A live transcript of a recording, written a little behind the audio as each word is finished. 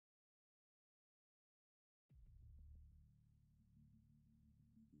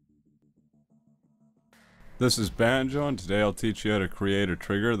This is Banjo, and today I'll teach you how to create a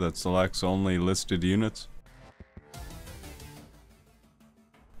trigger that selects only listed units.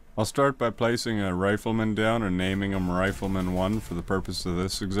 I'll start by placing a rifleman down and naming him Rifleman 1 for the purpose of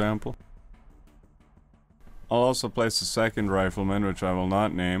this example. I'll also place a second rifleman, which I will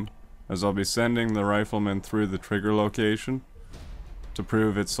not name, as I'll be sending the rifleman through the trigger location to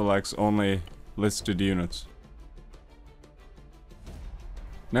prove it selects only listed units.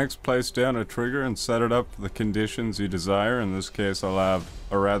 Next, place down a trigger and set it up for the conditions you desire. In this case, I'll have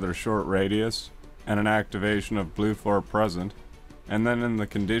a rather short radius and an activation of bluefor present. And then in the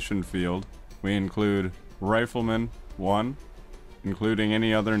condition field, we include Rifleman 1, including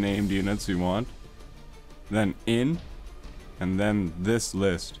any other named units you want, then in, and then this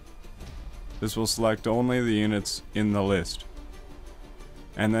list. This will select only the units in the list.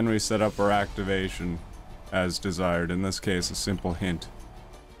 And then we set up our activation as desired, in this case a simple hint.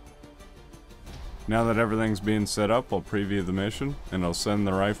 Now that everything's being set up, I'll preview the mission, and I'll send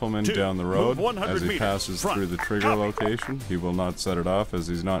the rifleman down the road. As he passes through the trigger location, he will not set it off as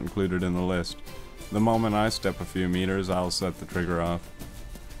he's not included in the list. The moment I step a few meters, I'll set the trigger off.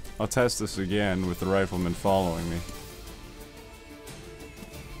 I'll test this again with the rifleman following me.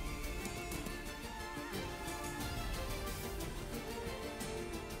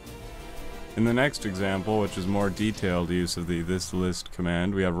 In the next example, which is more detailed use of the thislist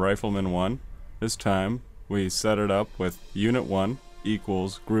command, we have Rifleman 1. This time, we set it up with Unit 1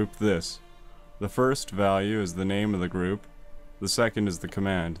 equals group this. The first value is the name of the group, the second is the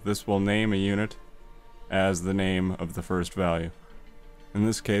command. This will name a unit as the name of the first value. In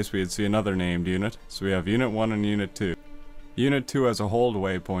this case, we'd see another named unit, so we have Unit 1 and Unit 2. Unit 2 has a hold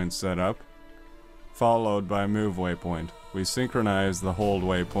waypoint set up, followed by a move waypoint. We synchronize the hold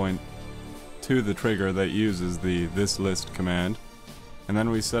waypoint to the trigger that uses the thislist command, and then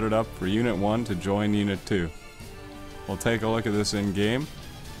we set it up for Unit 1 to join Unit 2. We'll take a look at this in game,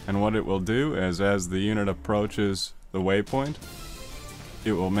 and what it will do is as the unit approaches the waypoint,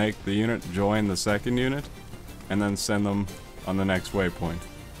 it will make the unit join the second unit, and then send them on the next waypoint.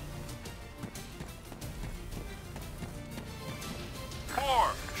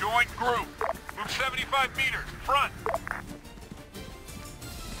 4, join group. Move 75 meters, front.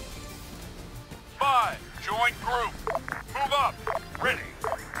 5, join group. Move up. Ready.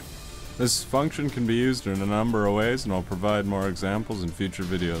 This function can be used in a number of ways, and I'll provide more examples in future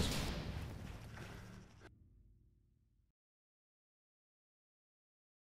videos.